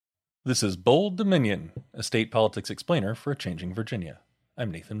This is Bold Dominion, a state politics explainer for a changing Virginia.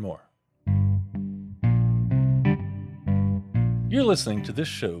 I'm Nathan Moore. You're listening to this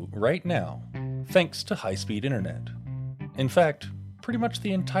show right now, thanks to high-speed internet. In fact, pretty much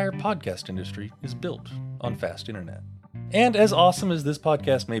the entire podcast industry is built on fast internet. And as awesome as this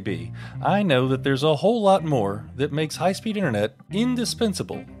podcast may be, I know that there's a whole lot more that makes high-speed internet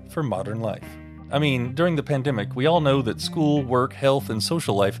indispensable for modern life. I mean, during the pandemic, we all know that school, work, health, and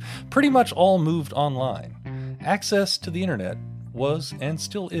social life pretty much all moved online. Access to the internet was, and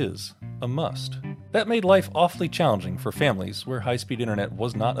still is, a must. That made life awfully challenging for families where high-speed internet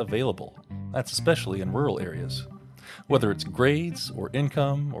was not available. That's especially in rural areas. Whether it's grades, or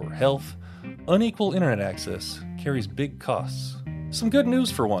income, or health, unequal internet access carries big costs. Some good news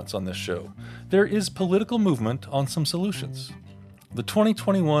for once on this show. There is political movement on some solutions. The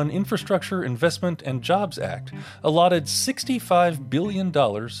 2021 Infrastructure Investment and Jobs Act allotted $65 billion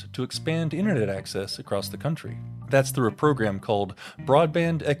to expand internet access across the country. That's through a program called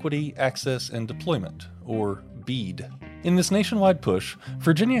Broadband Equity, Access, and Deployment, or BEAD. In this nationwide push,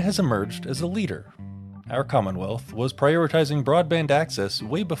 Virginia has emerged as a leader. Our Commonwealth was prioritizing broadband access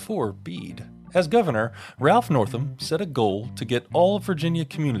way before BEAD. As governor, Ralph Northam set a goal to get all Virginia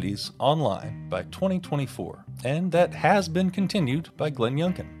communities online by 2024, and that has been continued by Glenn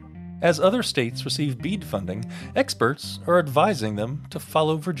Youngkin. As other states receive BEAD funding, experts are advising them to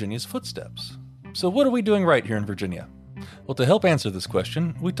follow Virginia's footsteps. So what are we doing right here in Virginia? Well, to help answer this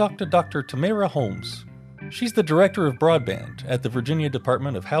question, we talked to Dr. Tamara Holmes. She's the Director of Broadband at the Virginia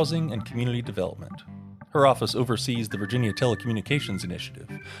Department of Housing and Community Development. Her office oversees the Virginia Telecommunications Initiative,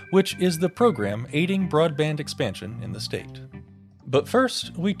 which is the program aiding broadband expansion in the state. But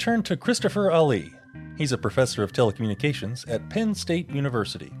first, we turn to Christopher Ali. He's a professor of telecommunications at Penn State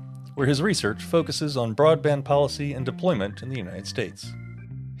University, where his research focuses on broadband policy and deployment in the United States.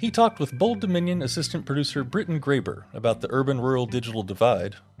 He talked with Bold Dominion assistant producer Britton Graber about the urban-rural digital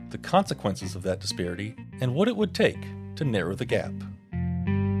divide, the consequences of that disparity, and what it would take to narrow the gap.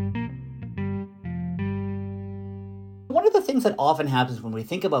 One of the things that often happens when we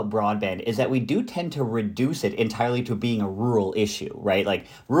think about broadband is that we do tend to reduce it entirely to being a rural issue, right? Like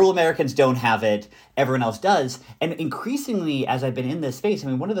rural Americans don't have it, everyone else does. And increasingly, as I've been in this space, I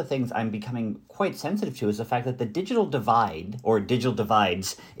mean, one of the things I'm becoming quite sensitive to is the fact that the digital divide or digital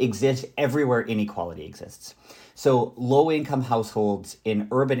divides exist everywhere inequality exists. So low-income households in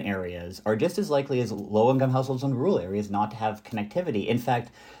urban areas are just as likely as low-income households in rural areas not to have connectivity. In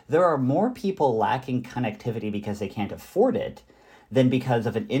fact, there are more people lacking connectivity because they can't afford it than because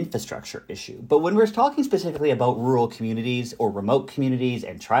of an infrastructure issue. But when we're talking specifically about rural communities or remote communities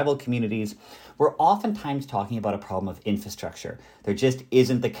and tribal communities, we're oftentimes talking about a problem of infrastructure. There just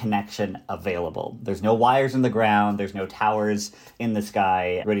isn't the connection available. There's no wires in the ground. There's no towers in the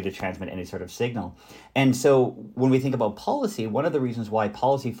sky ready to transmit any sort of signal. And so when we think about policy, one of the reasons why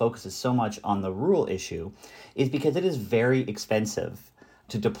policy focuses so much on the rural issue is because it is very expensive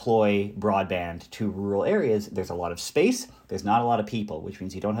to deploy broadband to rural areas. There's a lot of space, there's not a lot of people, which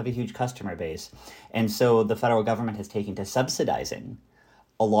means you don't have a huge customer base. And so the federal government has taken to subsidizing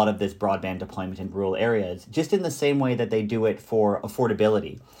a lot of this broadband deployment in rural areas, just in the same way that they do it for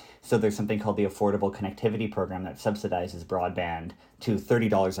affordability. So there's something called the Affordable Connectivity Program that subsidizes broadband to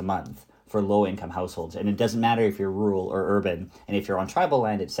 $30 a month for low-income households. And it doesn't matter if you're rural or urban, and if you're on tribal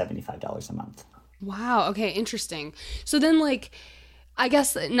land, it's $75 a month. Wow, okay, interesting. So then, I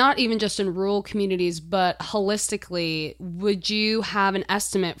guess not even just in rural communities, but holistically, would you have an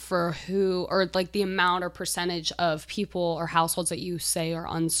estimate for who, or the amount or percentage of people or households that you say are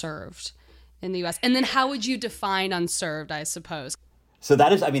unserved in the U.S.? And then how would you define unserved, I suppose? So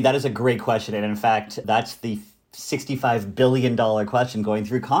that is a great question. And in fact, that's the $65 billion question going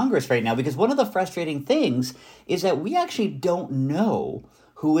through Congress right now, because one of the frustrating things is that we actually don't know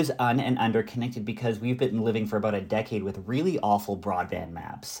who is un- and underconnected, because we've been living for about a decade with really awful broadband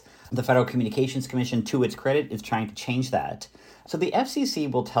maps. The Federal Communications Commission, to its credit, is trying to change that. So the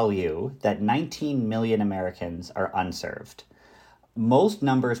FCC will tell you that 19 million Americans are unserved. Most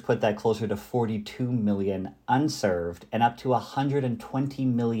numbers put that closer to 42 million unserved and up to 120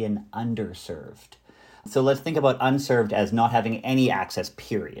 million underserved. So let's think about unserved as not having any access,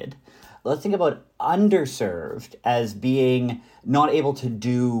 period. Let's think about underserved as being not able to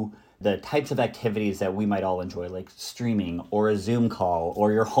do the types of activities that we might all enjoy, like streaming or a Zoom call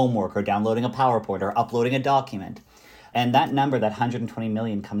or your homework or downloading a PowerPoint or uploading a document. And that number, that 120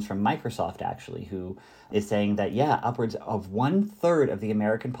 million, comes from Microsoft, actually, who is saying that, upwards of 1/3 of the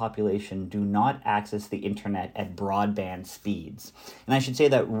American population do not access the internet at broadband speeds. And I should say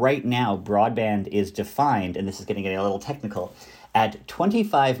that right now, broadband is defined, and this is getting a little technical, at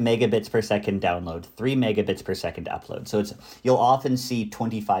 25 megabits per second download, 3 megabits per second upload. So you'll often see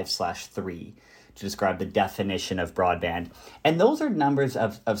 25/3 to describe the definition of broadband. And those are numbers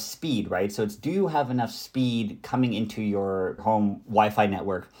of speed, right? So do you have enough speed coming into your home Wi-Fi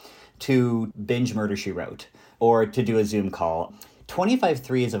network to binge Murder, She Wrote or to do a Zoom call?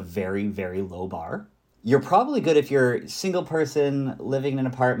 25/3 is a very, very low bar. You're probably good if you're a single person living in an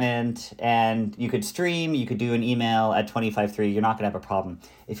apartment and you could stream, you could do an email at 25/3. You're not going to have a problem.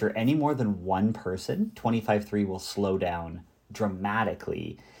 If you're any more than one person, 25/3 will slow down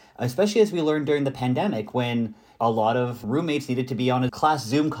dramatically, especially as we learned during the pandemic when a lot of roommates needed to be on class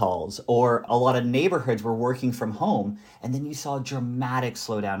Zoom calls or a lot of neighborhoods were working from home. And then you saw a dramatic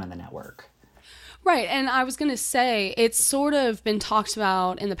slowdown in the network. Right. And I was going to say, it's sort of been talked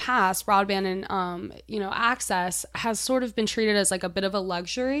about in the past, broadband and, access has sort of been treated as like a bit of a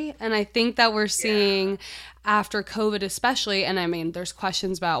luxury. And I think that we're seeing after COVID especially, and I mean, there's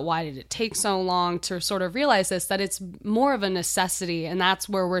questions about why did it take so long to sort of realize this, that it's more of a necessity. And that's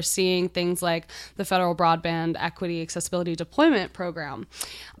where we're seeing things like the Federal Broadband Equity Accessibility Deployment Program.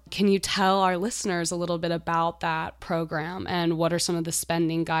 Can you tell our listeners a little bit about that program and what are some of the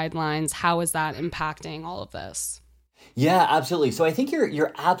spending guidelines? How is that impacting all of this? Yeah, absolutely. So I think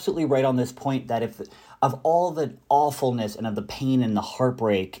you're absolutely right on this point that if of all the awfulness and of the pain and the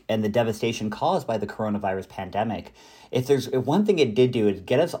heartbreak and the devastation caused by the coronavirus pandemic, if there's one thing it did do is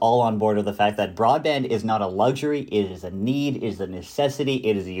get us all on board with the fact that broadband is not a luxury, it is a need, it is a necessity,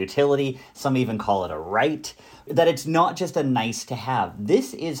 it is a utility. Some even call it a right, that it's not just a nice to have.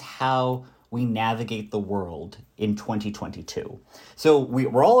 This is how we navigate the world in 2022. So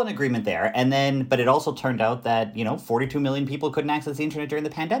we're all in agreement there. But it also turned out that, 42 million people couldn't access the internet during the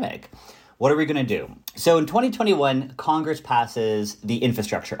pandemic. What are we going to do? So in 2021, Congress passes the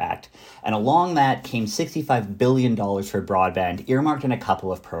Infrastructure Act. And along that came $65 billion for broadband, earmarked in a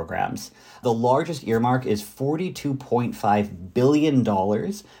couple of programs. The largest earmark is $42.5 billion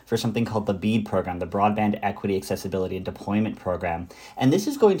for something called the BEAD program, the Broadband Equity, Accessibility, and Deployment Program. And this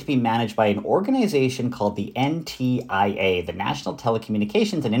is going to be managed by an organization called the NTIA, the National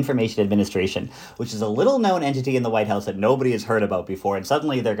Telecommunications and Information Administration, which is a little known entity in the White House that nobody has heard about before. And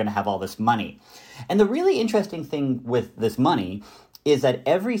suddenly they're going to have all this money. And the really interesting thing with this money is that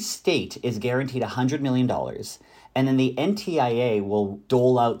every state is guaranteed $100 million. And then the NTIA will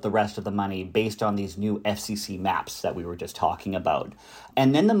dole out the rest of the money based on these new FCC maps that we were just talking about.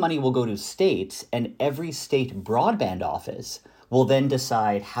 And then the money will go to states, and every state broadband office will then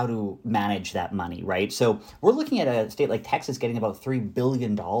decide how to manage that money, right? So we're looking at a state like Texas getting about $3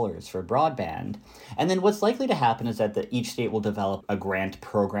 billion for broadband. And then what's likely to happen is that each state will develop a grant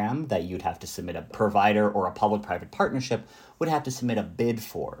program that you'd have to submit a provider or a public-private partnership would have to submit a bid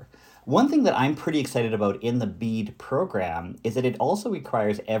for. One thing that I'm pretty excited about in the BEAD program is that it also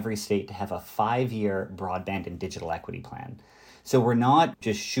requires every state to have a 5-year broadband and digital equity plan. So we're not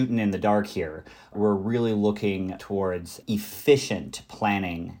just shooting in the dark here. We're really looking towards efficient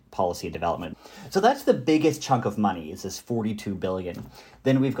planning, policy development. So that's the biggest chunk of money, is this $42 billion.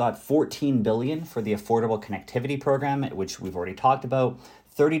 Then we've got $14 billion for the Affordable Connectivity Program, which we've already talked about.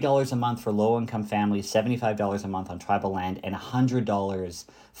 $30 a month for low-income families, $75 a month on tribal land, and $100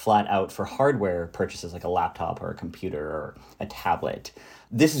 flat out for hardware purchases like a laptop or a computer or a tablet.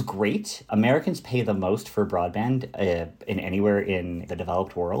 This is great. Americans pay the most for broadband in anywhere in the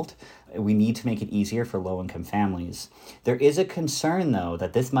developed world. We need to make it easier for low-income families. There is a concern, though,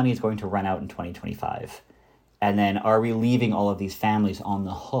 that this money is going to run out in 2025. And then are we leaving all of these families on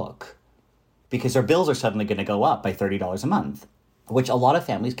the hook? Because their bills are suddenly going to go up by $30 a month, which a lot of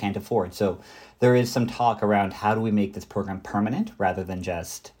families can't afford. So there is some talk around how do we make this program permanent rather than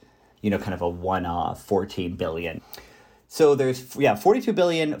just, kind of a one-off $14 billion. So there's, $42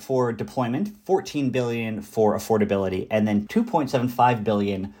 billion for deployment, $14 billion for affordability, and then $2.75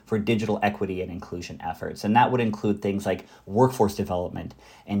 billion for digital equity and inclusion efforts. And that would include things like workforce development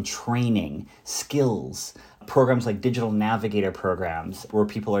and training, skills, programs like digital navigator programs where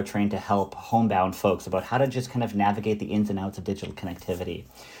people are trained to help homebound folks about how to just kind of navigate the ins and outs of digital connectivity.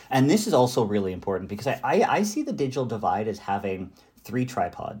 And this is also really important because I see the digital divide as having 3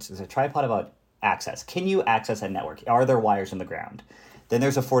 tripods. There's a tripod about access. Can you access a network? Are there wires in the ground? Then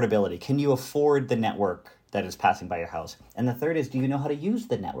there's affordability. Can you afford the network that is passing by your house? And the third is, do you know how to use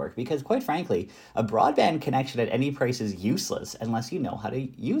the network? Because quite frankly, a broadband connection at any price is useless unless you know how to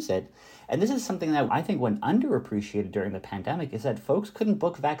use it. And this is something that I think went underappreciated during the pandemic is that folks couldn't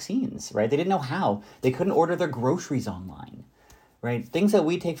book vaccines, right? They didn't know how. They couldn't order their groceries online. right? Things that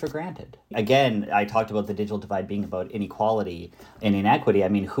we take for granted. Again, I talked about the digital divide being about inequality and inequity. I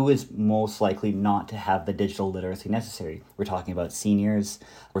mean, who is most likely not to have the digital literacy necessary? We're talking about seniors.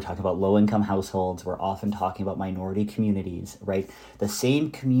 We're talking about low-income households. We're often talking about minority communities, right? The same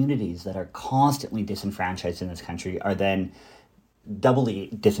communities that are constantly disenfranchised in this country are then doubly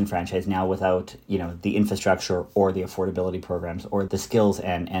disenfranchised now without, the infrastructure or the affordability programs or the skills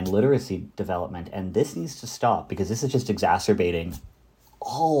and literacy development. And this needs to stop because this is just exacerbating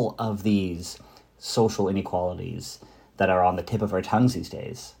all of these social inequalities that are on the tip of our tongues these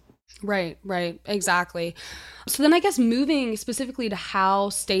days. Right, exactly. So then I guess moving specifically to how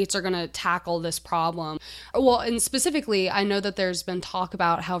states are going to tackle this problem. Well, and specifically, I know that there's been talk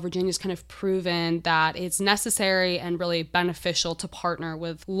about how Virginia's kind of proven that it's necessary and really beneficial to partner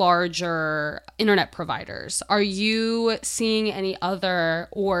with larger internet providers. Are you seeing any other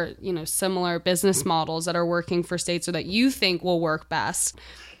or, similar business models that are working for states or that you think will work best?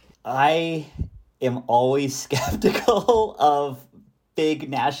 I am always skeptical of big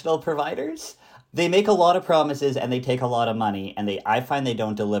national providers. They make a lot of promises and they take a lot of money and I find they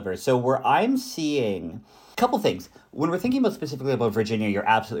don't deliver. So where I'm seeing a couple things. When we're thinking about specifically about Virginia, you're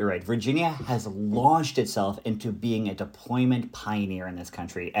absolutely right. Virginia has launched itself into being a deployment pioneer in this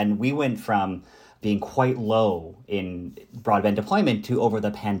country. And we went from being quite low in broadband deployment to over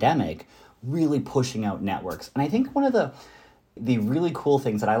the pandemic, really pushing out networks. And I think one of the really cool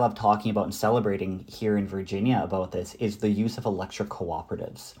things that I love talking about and celebrating here in Virginia about this is the use of electric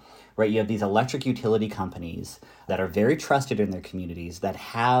cooperatives, right? You have these electric utility companies that are very trusted in their communities, that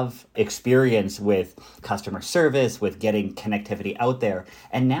have experience with customer service, with getting connectivity out there.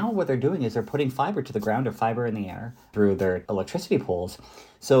 And now what they're doing is they're putting fiber to the ground or fiber in the air through their electricity poles.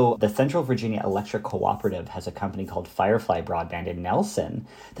 So the Central Virginia Electric Cooperative has a company called Firefly Broadband in Nelson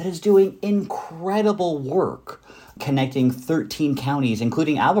that is doing incredible work connecting 13 counties,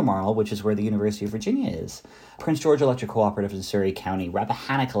 including Albemarle, which is where the University of Virginia is, Prince George Electric Cooperative in Surrey County,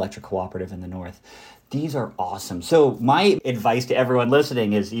 Rappahannock Electric Cooperative in the north. These are awesome. So my advice to everyone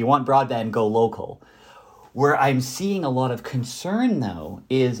listening is you want broadband, go local. Where I'm seeing a lot of concern, though,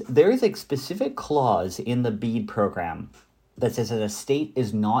 is there is a specific clause in the BEAD program that says that a state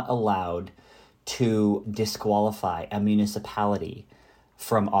is not allowed to disqualify a municipality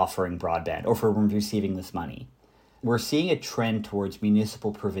from offering broadband or from receiving this money. We're seeing a trend towards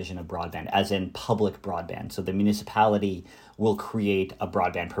municipal provision of broadband, as in public broadband. So the municipality will create a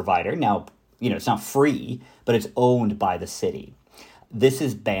broadband provider. Now, it's not free, but it's owned by the city. This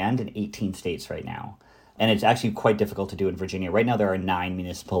is banned in 18 states right now. And it's actually quite difficult to do in Virginia. Right now, there are 9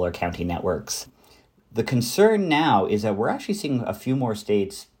 municipal or county networks. The concern now is that we're actually seeing a few more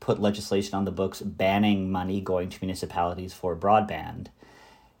states put legislation on the books banning money going to municipalities for broadband.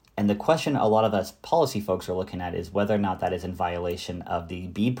 And the question a lot of us policy folks are looking at is whether or not that is in violation of the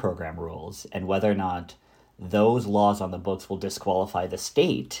BEAD program rules and whether or not those laws on the books will disqualify the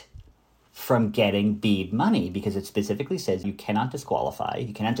state from getting BEAD money, because it specifically says you cannot disqualify,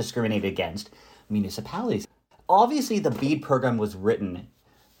 you cannot discriminate against municipalities. Obviously, the BEAD program was written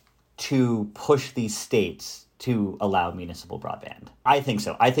to push these states to allow municipal broadband. I think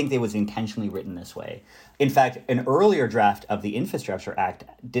so. I think it was intentionally written this way. In fact, an earlier draft of the Infrastructure Act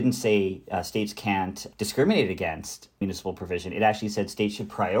didn't say states can't discriminate against municipal provision. It actually said states should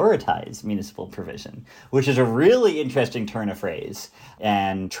prioritize municipal provision, which is a really interesting turn of phrase.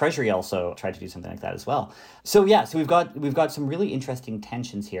 And Treasury also tried to do something like that as well. So we've got some really interesting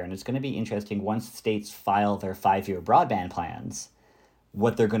tensions here, and it's going to be interesting once states file their 5-year broadband plans,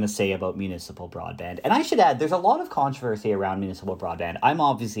 what they're going to say about municipal broadband. And I should add, there's a lot of controversy around municipal broadband. I'm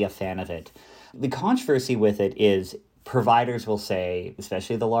obviously a fan of it. The controversy with it is providers will say,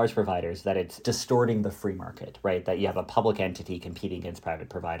 especially the large providers, that it's distorting the free market, right? That you have a public entity competing against private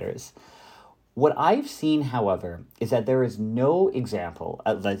providers. What I've seen, however, is that there is no example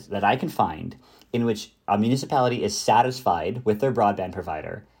that I can find in which a municipality is satisfied with their broadband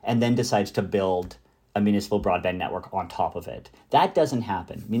provider and then decides to build a municipal broadband network on top of it. That doesn't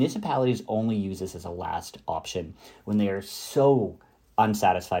happen. Municipalities only use this as a last option when they are so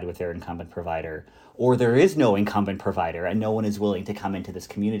unsatisfied with their incumbent provider, or there is no incumbent provider and no one is willing to come into this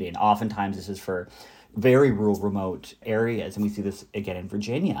community. And oftentimes this is for very rural, remote areas. And we see this again in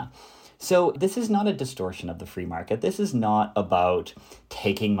Virginia. So this is not a distortion of the free market. This is not about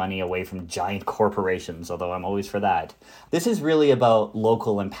taking money away from giant corporations, although I'm always for that. This is really about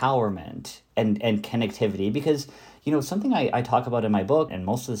local empowerment and connectivity, because, something I talk about in my book and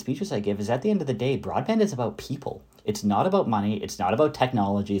most of the speeches I give is at the end of the day, broadband is about people. It's not about money. It's not about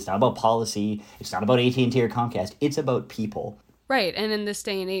technology. It's not about policy. It's not about AT&T or Comcast. It's about people. Right. And in this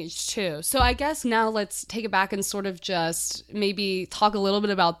day and age, too. So I guess now let's take it back and sort of just maybe talk a little bit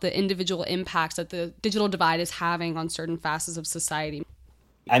about the individual impacts that the digital divide is having on certain facets of society.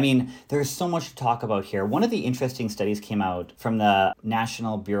 I mean, there's so much to talk about here. One of the interesting studies came out from the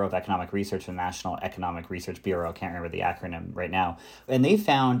National Bureau of Economic Research and National Economic Research Bureau. I can't remember the acronym right now. And they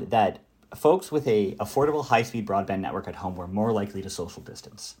found that folks with a affordable high-speed broadband network at home were more likely to social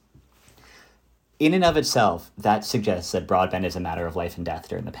distance. In and of itself, that suggests that broadband is a matter of life and death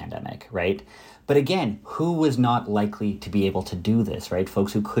during the pandemic, right? But again, who was not likely to be able to do this, right?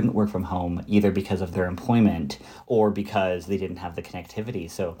 Folks who couldn't work from home either because of their employment or because they didn't have the connectivity.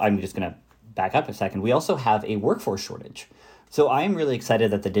 So I'm just going to back up a second. We also have a workforce shortage. So I'm really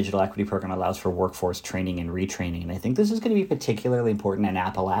excited that the Digital Equity Program allows for workforce training and retraining. And I think this is going to be particularly important in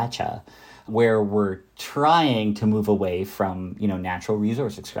Appalachia, where we're trying to move away from, natural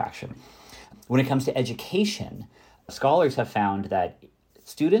resource extraction. When it comes to education, scholars have found that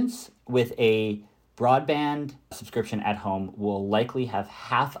students with a broadband subscription at home will likely have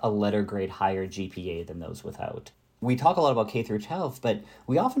half a letter grade higher GPA than those without. We talk a lot about K through 12, but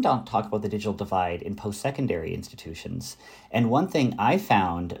we often don't talk about the digital divide in post-secondary institutions. And one thing I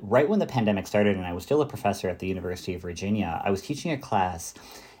found right when the pandemic started, and I was still a professor at the University of Virginia, I was teaching a class,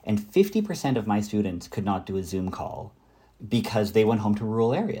 and 50% of my students could not do a Zoom call because they went home to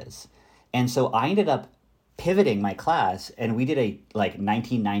rural areas. And so I ended up pivoting my class, and we did a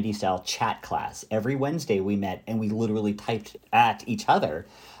 1990 style chat class. Every Wednesday we met and we literally typed at each other,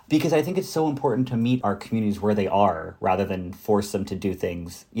 because I think it's so important to meet our communities where they are rather than force them to do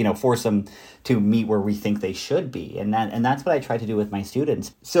things, force them to meet where we think they should be. And that's what I try to do with my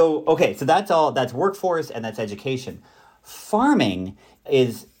students. So that's workforce and that's education. Farming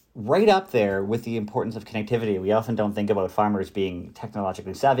is right up there with the importance of connectivity. We often don't think about farmers being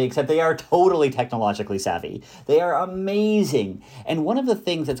technologically savvy, except they are totally technologically savvy. They are amazing. And one of the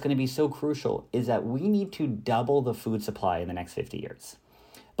things that's going to be so crucial is that we need to double the food supply in the next 50 years.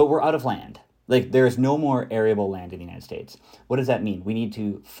 But we're out of land. There is no more arable land in the United States. What does that mean? We need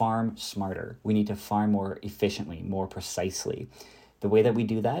to farm smarter. We need to farm more efficiently, more precisely. The way that we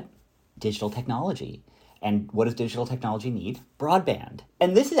do that, digital technology. And what does digital technology need? Broadband.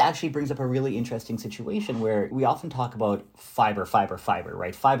 And this actually brings up a really interesting situation where we often talk about fiber,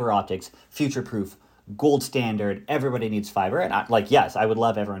 right? Fiber optics, future-proof, gold standard, everybody needs fiber. And yes, I would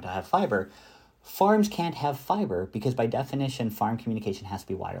love everyone to have fiber. Farms can't have fiber because by definition, farm communication has to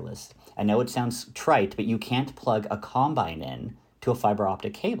be wireless. I know it sounds trite, but you can't plug a combine in to a fiber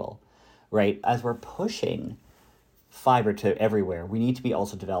optic cable, right? As we're pushing fiber to everywhere, we need to be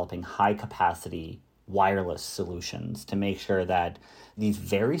also developing high capacity wireless solutions to make sure that these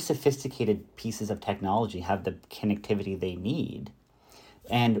very sophisticated pieces of technology have the connectivity they need.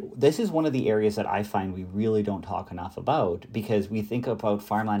 And this is one of the areas that I find we really don't talk enough about, because we think about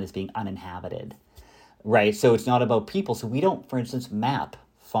farmland as being uninhabited, right? So it's not about people. So we don't, for instance, map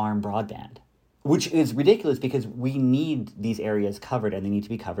farm broadband, which is ridiculous because we need these areas covered, and they need to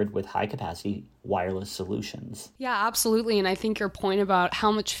be covered with high capacity wireless solutions. Yeah, absolutely. And I think your point about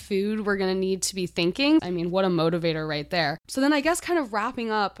how much food we're going to need to be thinking, what a motivator right there. So then I guess kind of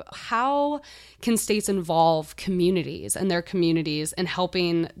wrapping up, how can states involve communities and their communities in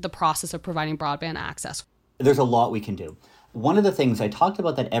helping the process of providing broadband access? There's a lot we can do. One of the things I talked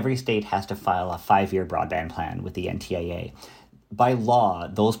about, that every state has to file a 5-year broadband plan with the NTIA. By law,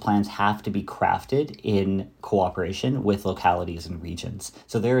 those plans have to be crafted in cooperation with localities and regions.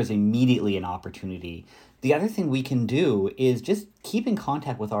 So there is immediately an opportunity. The other thing we can do is just keep in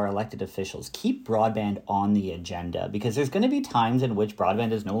contact with our elected officials. Keep broadband on the agenda, because there's going to be times in which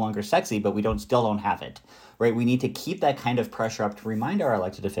broadband is no longer sexy, but we still don't have it, right? We need to keep that kind of pressure up to remind our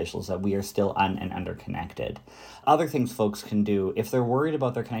elected officials that we are still underconnected. Other things folks can do, if they're worried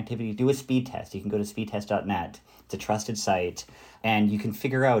about their connectivity, do a speed test. You can go to speedtest.net. It's a trusted site, and you can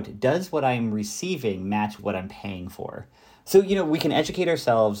figure out, does what I'm receiving match what I'm paying for? So, we can educate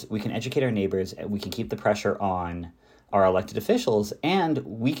ourselves, we can educate our neighbors, we can keep the pressure on our elected officials, and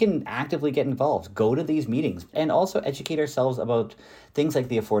we can actively get involved, go to these meetings, and also educate ourselves about things like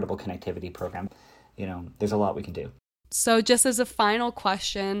the Affordable Connectivity Program. There's a lot we can do. So just as a final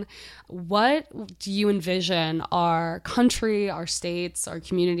question, what do you envision our country, our states, our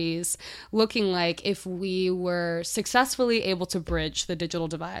communities looking like if we were successfully able to bridge the digital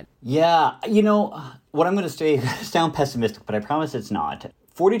divide? Yeah, what I'm going to say sound pessimistic, but I promise it's not.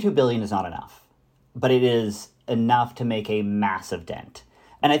 $42 billion is not enough, but it is enough to make a massive dent.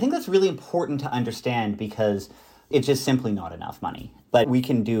 And I think that's really important to understand, because it's just simply not enough money. But we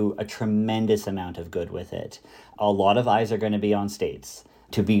can do a tremendous amount of good with it. A lot of eyes are going to be on states.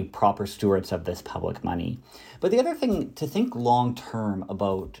 to be proper stewards of this public money. But the other thing to think long term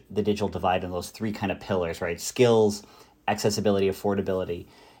about the digital divide and those three kind of pillars, right? Skills, accessibility, affordability.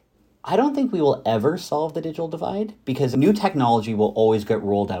 I don't think we will ever solve the digital divide because new technology will always get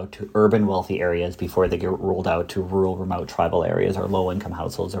rolled out to urban wealthy areas before they get rolled out to rural, remote, tribal areas or low-income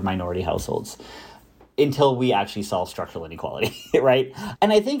households or minority households until we actually solve structural inequality, right?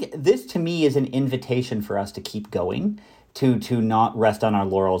 And I think this, to me, is an invitation for us to keep going, to not rest on our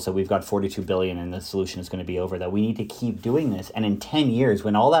laurels that we've got $42 billion and the solution is going to be over, that we need to keep doing this. And in 10 years,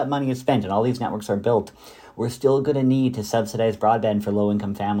 when all that money is spent and all these networks are built, we're still going to need to subsidize broadband for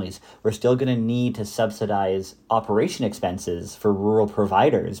low-income families. We're still going to need to subsidize operation expenses for rural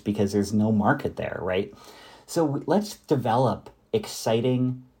providers because there's no market there, right? So let's develop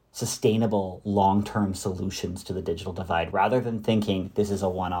exciting, sustainable, long-term solutions to the digital divide rather than thinking this is a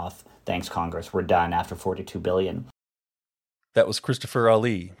one-off, thanks Congress, we're done after $42 billion. That was Christopher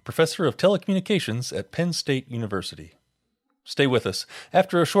Ali, professor of telecommunications at Penn State University. Stay with us.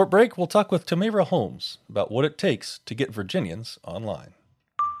 After a short break, we'll talk with Tamara Holmes about what it takes to get Virginians online.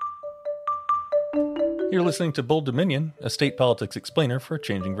 You're listening to Bold Dominion, a state politics explainer for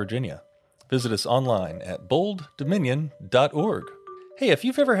Changing Virginia. Visit us online at bolddominion.org. Hey, if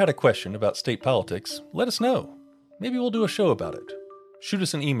you've ever had a question about state politics, let us know. Maybe we'll do a show about it. Shoot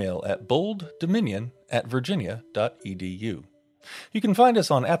us an email at bolddominion@virginia.edu. You can find us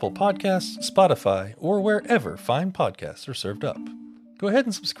on Apple Podcasts, Spotify, or wherever fine podcasts are served up. Go ahead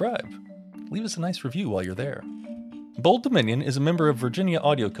and subscribe. Leave us a nice review while you're there. Bold Dominion is a member of Virginia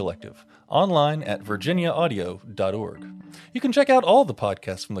Audio Collective, online at virginiaaudio.org. You can check out all the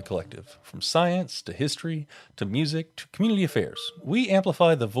podcasts from the collective, from science to history to music to community affairs. We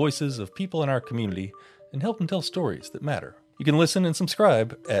amplify the voices of people in our community and help them tell stories that matter. You can listen and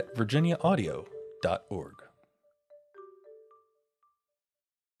subscribe at virginiaaudio.org.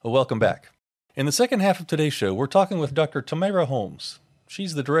 Welcome back. In the second half of today's show, we're talking with Dr. Tamara Holmes.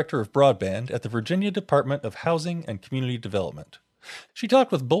 She's the Director of Broadband at the Virginia Department of Housing and Community Development. She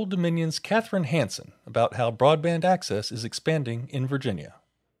talked with Bold Dominion's Catherine Hansen about how broadband access is expanding in Virginia.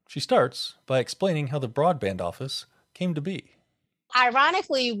 She starts by explaining how the Broadband Office came to be.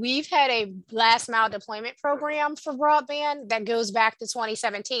 Ironically, we've had a last mile deployment program for broadband that goes back to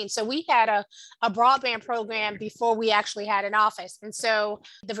 2017. So we had a broadband program before we actually had an office. And so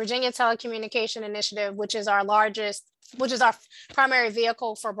the Virginia Telecommunication Initiative, which is our primary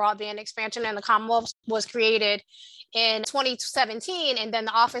vehicle for broadband expansion in the Commonwealth, was created in 2017. And then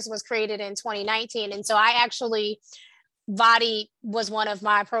the office was created in 2019. And so VADI was one of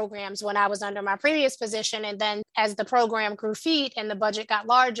my programs when I was under my previous position. And then as the program grew feet and the budget got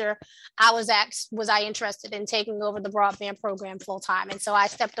larger, I was asked, was I interested in taking over the broadband program full time? And so I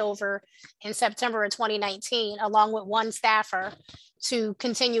stepped over in September of 2019, along with one staffer, to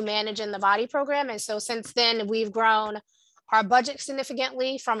continue managing the VADI program. And so since then, we've grown our budget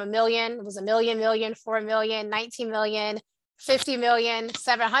significantly from $1 million, it was $1 million, $4 million, $19 million, $50 million,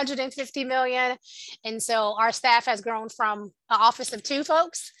 $750 million. And so our staff has grown from an office of 2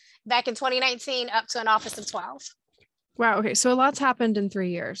 folks back in 2019 up to an office of 12. Wow. Okay. So a lot's happened in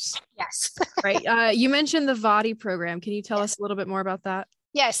 3 years. Yes. Right. You mentioned the VADI program. Can you tell us a little bit more about that?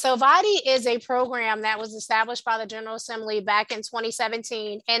 Yes. So VADI is a program that was established by the General Assembly back in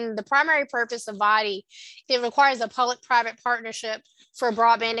 2017. And the primary purpose of VADI, it requires a public-private partnership for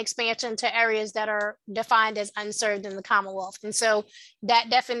broadband expansion to areas that are defined as unserved in the Commonwealth. And so that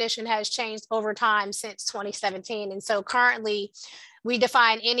definition has changed over time since 2017. And so currently we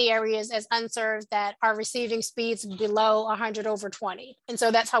define any areas as unserved that are receiving speeds below 100 over 20. And so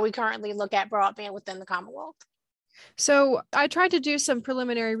that's how we currently look at broadband within the Commonwealth. So I tried to do some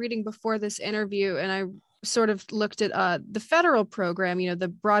preliminary reading before this interview, and I sort of looked at the federal program, the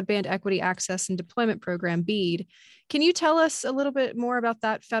Broadband Equity Access and Deployment Program, BEAD. Can you tell us a little bit more about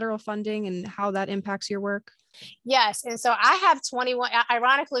that federal funding and how that impacts your work? Yes. And so I have 21,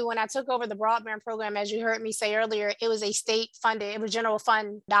 ironically, when I took over the broadband program, as you heard me say earlier, it was a state funded, it was general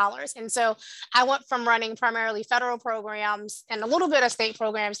fund dollars. And so I went from running primarily federal programs and a little bit of state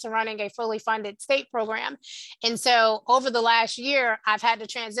programs to running a fully funded state program. And so over the last year, I've had to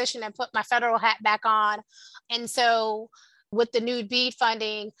transition and put my federal hat back on. And so with the new BEAD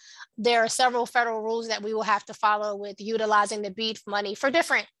funding, there are several federal rules that we will have to follow with utilizing the BEAD money for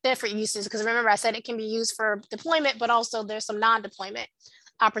different uses. Because remember, I said it can be used for deployment, but also there's some non-deployment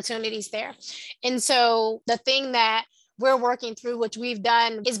opportunities there. And so the thing that we're working through, which we've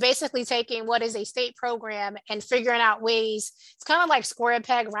done, is basically taking what is a state program and figuring out ways. It's kind of like square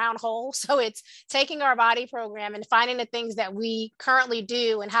peg, round hole. So it's taking our body program and finding the things that we currently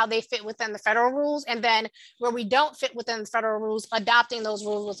do and how they fit within the federal rules. And then where we don't fit within the federal rules, adopting those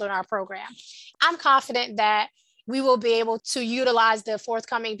rules within our program. I'm confident that we will be able to utilize the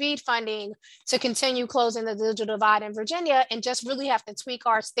forthcoming BEAD funding to continue closing the digital divide in Virginia, and just really have to tweak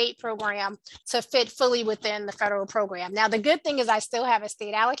our state program to fit fully within the federal program. Now, the good thing is I still have a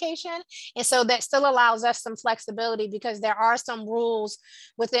state allocation. And so that still allows us some flexibility, because there are some rules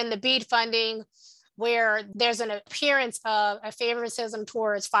within the BEAD funding where there's an appearance of a favoritism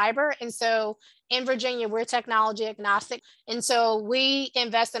towards fiber. And so in Virginia, we're technology agnostic. And so we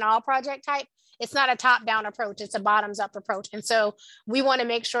invest in all project type. It's not a top-down approach, it's a bottoms-up approach. And so we want to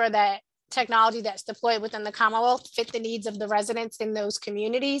make sure that technology that's deployed within the Commonwealth fit the needs of the residents in those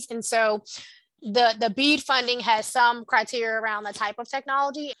communities. And so the BEAD funding has some criteria around the type of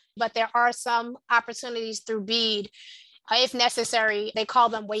technology, but there are some opportunities through BEAD, if necessary, they call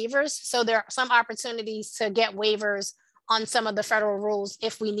them waivers. So there are some opportunities to get waivers on some of the federal rules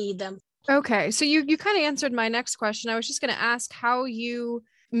if we need them. Okay, so you kind of answered my next question. I was just going to ask how you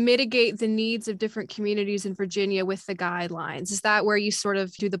mitigate the needs of different communities in Virginia with the guidelines. Is that where you sort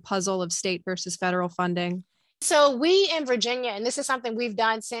of do the puzzle of state versus federal funding? So we in Virginia, and this is something we've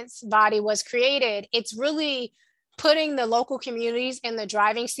done since Body was created, it's really putting the local communities in the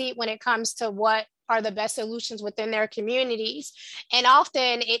driving seat when it comes to what are the best solutions within their communities. And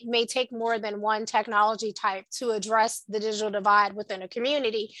often it may take more than one technology type to address the digital divide within a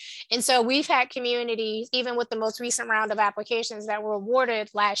community. And so we've had communities, even with the most recent round of applications that were awarded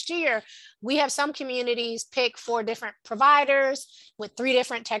last year, we have some communities pick 4 different providers with 3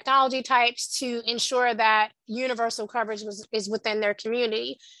 different technology types to ensure that universal coverage is within their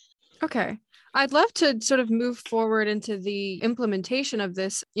community. Okay. I'd love to sort of move forward into the implementation of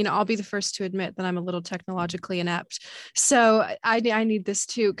this. I'll be the first to admit that I'm a little technologically inept. So I need this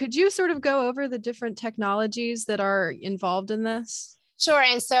too. Could you sort of go over the different technologies that are involved in this? Sure.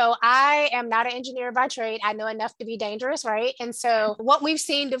 And so I am not an engineer by trade. I know enough to be dangerous, right? And so what we've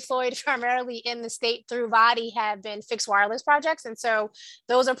seen deployed primarily in the state through Body have been fixed wireless projects. And so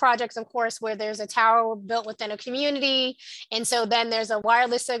those are projects, of course, where there's a tower built within a community. And so then there's a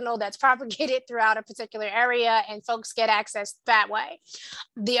wireless signal that's propagated throughout a particular area and folks get access that way.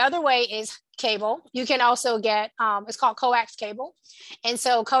 The other way is cable. You can also get, it's called coax cable. And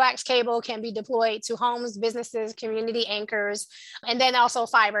so coax cable can be deployed to homes, businesses, community anchors, and then also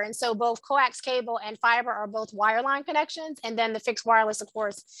fiber. And so both coax cable and fiber are both wireline connections. And then the fixed wireless, of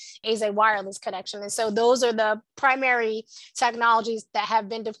course, is a wireless connection. And so those are the primary technologies that have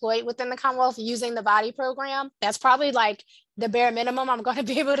been deployed within the Commonwealth using the Body program. That's probably like the bare minimum I'm going to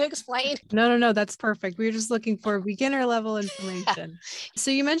be able to explain. No, that's perfect. We were just looking for beginner level information. So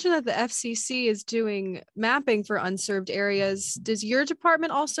you mentioned that the FCC is doing mapping for unserved areas. Does your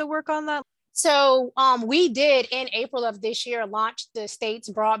department also work on that? So we did in April of this year launch the state's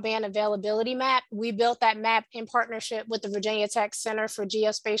broadband availability map. We built that map in partnership with the Virginia Tech Center for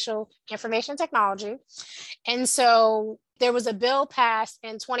Geospatial Information Technology. And so there was a bill passed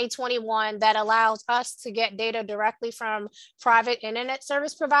in 2021 that allows us to get data directly from private internet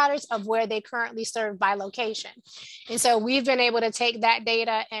service providers of where they currently serve by location. And so we've been able to take that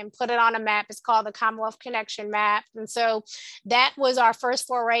data and put it on a map. It's called the Commonwealth Connection Map. And so that was our first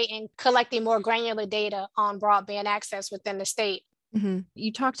foray in collecting more granular data on broadband access within the state. Mm-hmm.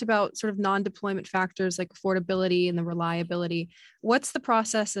 You talked about sort of non-deployment factors like affordability and the reliability. What's the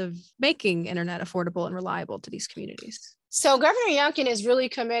process of making internet affordable and reliable to these communities? So Governor Youngkin is really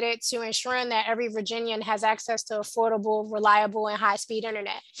committed to ensuring that every Virginian has access to affordable, reliable, and high-speed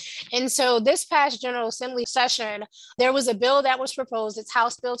internet. And so this past General Assembly session, there was a bill that was proposed. It's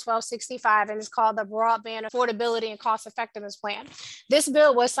House Bill 1265, and it's called the Broadband Affordability and Cost Effectiveness Plan. This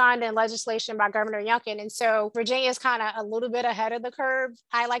bill was signed in legislation by Governor Youngkin. And so Virginia is kind of a little bit ahead of the curve,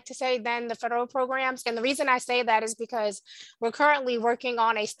 I like to say, than the federal programs. And the reason I say that is because we're currently working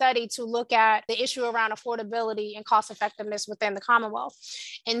on a study to look at the issue around affordability and cost effectiveness within the Commonwealth.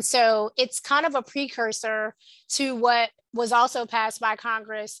 And so it's kind of a precursor to what was also passed by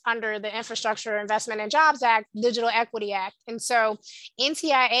Congress under the Infrastructure Investment and Jobs Act, Digital Equity Act. And so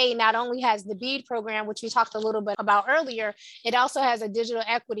NTIA not only has the BEAD program, which we talked a little bit about earlier, it also has a digital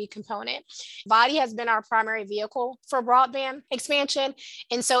equity component. Body has been our primary vehicle for broadband expansion.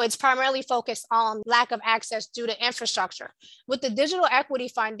 And so it's primarily focused on lack of access due to infrastructure. With the digital equity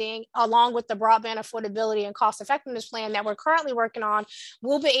funding, along with the broadband affordability and cost effectiveness plan that we're currently working on,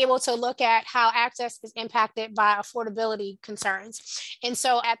 we'll be able to look at how access is impacted by affordability affordability concerns. And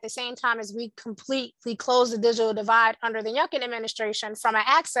so at the same time as we completely close the digital divide under the Youngkin administration from an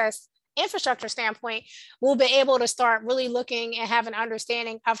access infrastructure standpoint, we'll be able to start really looking and have an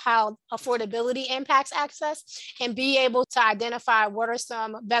understanding of how affordability impacts access and be able to identify what are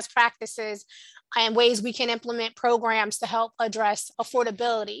some best practices and ways we can implement programs to help address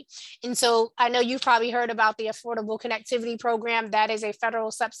affordability. And so I know you've probably heard about the Affordable Connectivity Program. That is a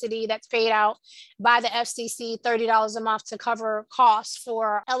federal subsidy that's paid out by the FCC, $30 a month to cover costs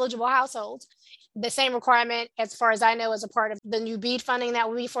for eligible households. The same requirement, as far as I know, is a part of the new BEAD funding that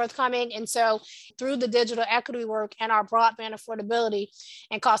will be forthcoming. And so through the digital equity work and our broadband affordability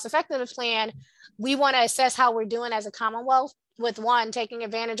and cost effectiveness plan, we want to assess how we're doing as a Commonwealth with one, taking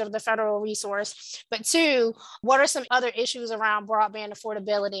advantage of the federal resource, but two, what are some other issues around broadband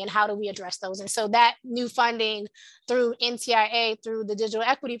affordability and how do we address those? And so that new funding through NTIA, through the digital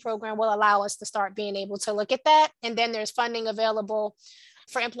equity program, will allow us to start being able to look at that. And then there's funding available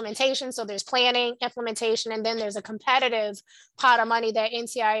for implementation. So there's planning, implementation, and then there's a competitive pot of money that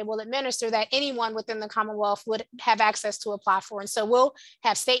NTIA will administer that anyone within the Commonwealth would have access to apply for. And so we'll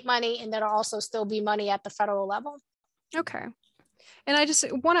have state money, and there'll also still be money at the federal level. Okay. And I just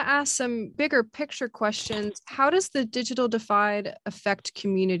want to ask some bigger picture questions. How does the digital divide affect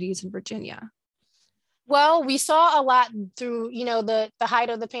communities in Virginia? Well, we saw a lot through, the height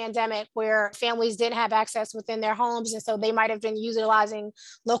of the pandemic where families didn't have access within their homes. And so they might have been utilizing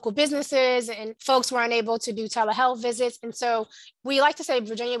local businesses and folks were unable to do telehealth visits. And so we like to say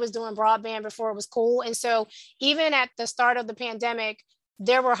Virginia was doing broadband before it was cool. And so even at the start of the pandemic,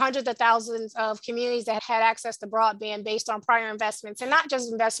 there were hundreds of thousands of communities that had access to broadband based on prior investments, and not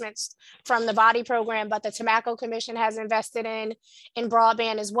just investments from the VADI program, but the Tobacco Commission has invested in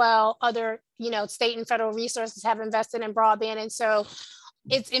broadband as well. Other, state and federal resources have invested in broadband. And so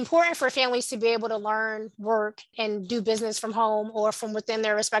it's important for families to be able to learn, work, and do business from home or from within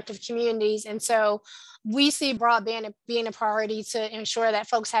their respective communities. And so we see broadband being a priority to ensure that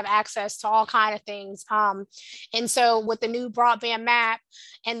folks have access to all kinds of things. And so with the new broadband map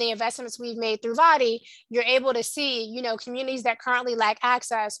and the investments we've made through VADI, you're able to see, communities that currently lack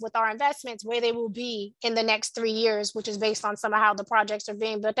access with our investments, where they will be in the next 3 years, which is based on some of how the projects are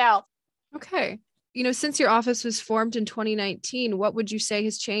being built out. Okay. Since your office was formed in 2019, what would you say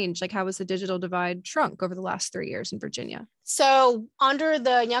has changed? Like, how has the digital divide shrunk over the last 3 years in Virginia? So under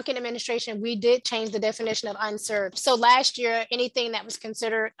the Youngkin administration, we did change the definition of unserved. So last year, anything that was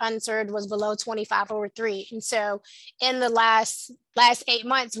considered unserved was below 25/3. And so in the last 8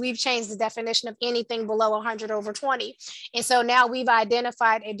 months, we've changed the definition of anything below 100/20. And so now we've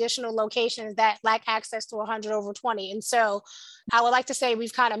identified additional locations that lack access to 100/20. And so I would like to say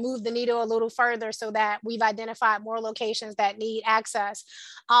we've kind of moved the needle a little further so that we've identified more locations that need access.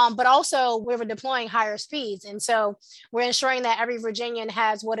 But also we're deploying higher speeds. And so we're ensuring that every Virginian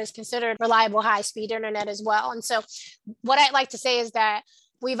has what is considered reliable high-speed internet as well. And so what I'd like to say is that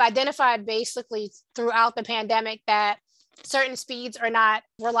we've identified basically throughout the pandemic that certain speeds are not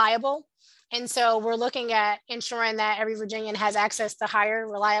reliable. And so we're looking at ensuring that every Virginian has access to higher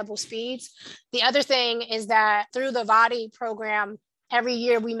reliable speeds. The other thing is that through the VADI program, every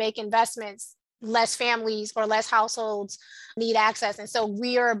year we make investments, less families or less households need access. And so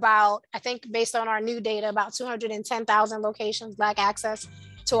we are about, I think based on our new data, about 210,000 locations lack access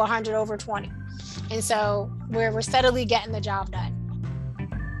to 100/20. And so we're steadily getting the job done.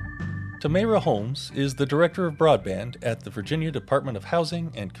 Tamara Holmes is the Director of Broadband at the Virginia Department of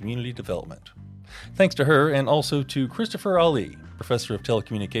Housing and Community Development. Thanks to her, and also to Christopher Ali, Professor of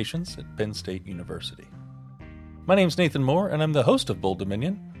Telecommunications at Penn State University. My name's Nathan Moore, and I'm the host of Bold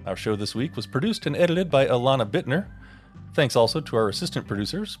Dominion. Our show this week was produced and edited by Alana Bittner. Thanks also to our assistant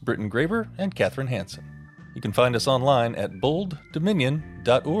producers, Britton Graber and Katherine Hansen. You can find us online at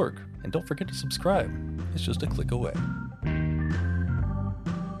bolddominion.org. And don't forget to subscribe. It's just a click away.